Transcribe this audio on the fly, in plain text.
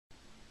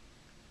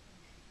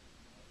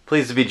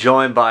Pleased to be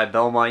joined by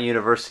Belmont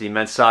University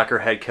men's soccer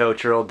head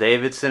coach Earle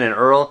Davidson. And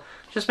Earle,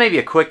 just maybe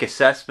a quick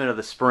assessment of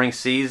the spring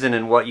season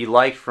and what you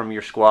liked from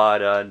your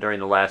squad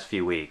during the last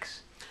few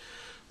weeks.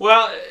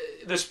 Well,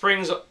 the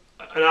spring's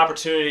an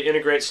opportunity to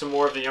integrate some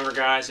more of the younger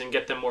guys and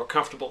get them more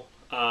comfortable,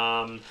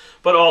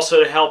 but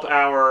also to help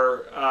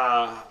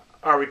our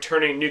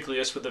returning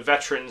nucleus with the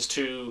veterans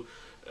to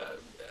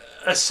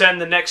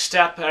ascend the next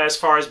step as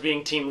far as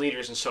being team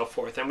leaders and so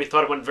forth. And we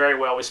thought it went very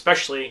well.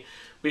 Especially,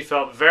 we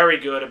felt very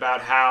good about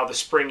how the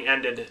spring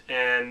ended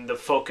and the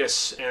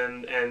focus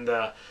and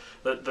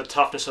the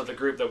toughness of the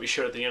group that we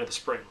showed at the end of the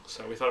spring.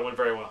 So we thought it went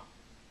very well.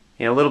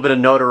 You know, a little bit of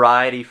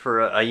notoriety for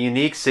a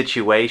unique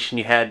situation.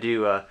 You had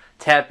to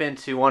tap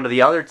into one of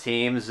the other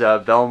teams,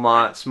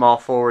 Belmont small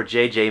forward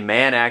J.J.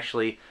 Mann,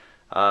 actually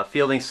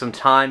fielding some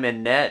time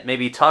in net.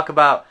 Maybe talk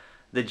about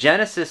the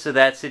genesis of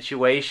that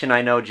situation.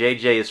 I know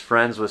J.J. is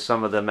friends with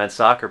some of the men's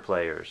soccer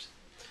players.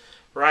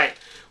 Right.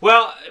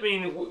 Well, I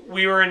mean,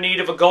 we were in need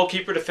of a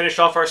goalkeeper to finish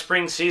off our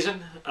spring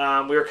season.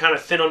 We were kind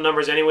of thin on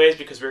numbers anyways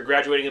because we were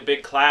graduating a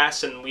big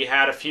class, and we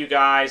had a few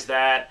guys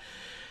that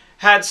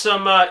had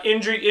some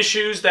injury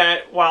issues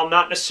that, while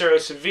not necessarily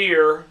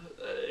severe,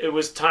 it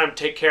was time to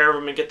take care of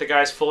them and get the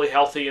guys fully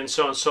healthy and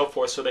so on and so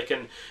forth so they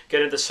can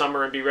get into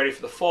summer and be ready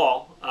for the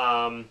fall.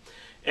 I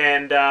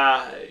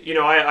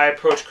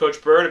approached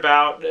Coach Bird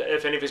about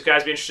if any of his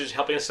guys would be interested in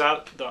helping us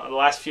out the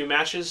last few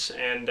matches,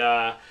 and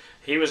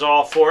he was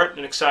all for it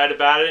and excited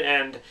about it.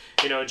 And,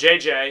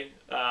 JJ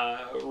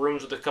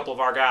rooms with a couple of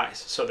our guys,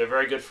 so they're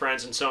very good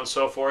friends and so on and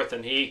so forth,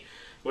 and he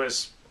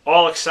was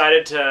all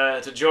excited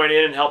to join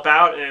in and help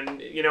out,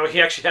 and,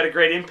 he actually had a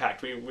great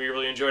impact. We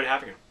really enjoyed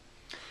having him.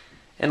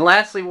 And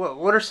lastly,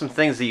 what are some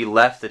things that you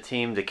left the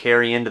team to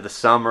carry into the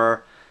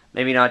summer?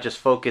 Maybe not just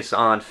focus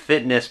on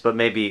fitness, but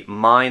maybe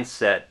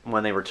mindset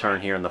when they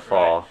return here in the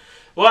fall. Right.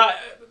 Well,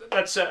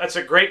 that's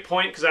a great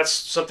point because that's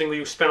something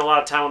we spent a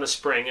lot of time on this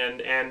spring,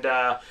 and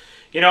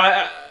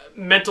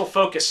mental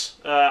focus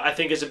I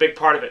think is a big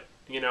part of it.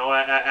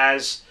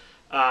 As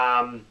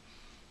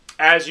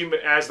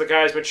the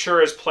guys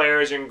mature as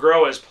players and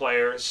grow as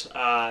players,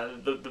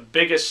 the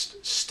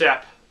biggest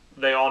step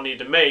they all need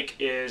to make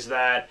is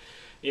that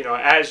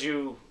as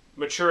you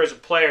mature as a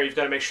player, you've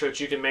got to make sure that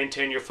you can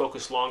maintain your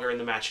focus longer in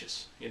the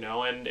matches.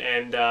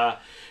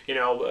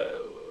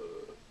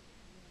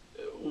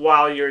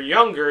 While you're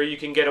younger, you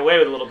can get away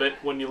with a little bit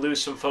when you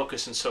lose some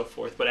focus and so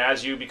forth. But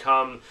as you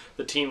become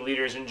the team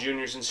leaders and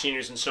juniors and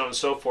seniors and so on and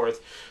so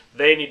forth,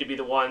 they need to be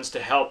the ones to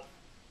help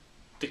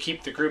to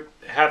keep the group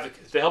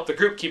help the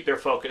group keep their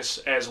focus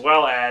as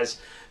well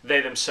as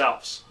they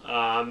themselves.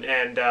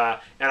 And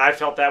I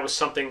felt that was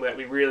something that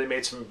we really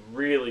made some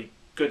really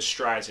good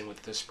strides in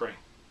with this spring.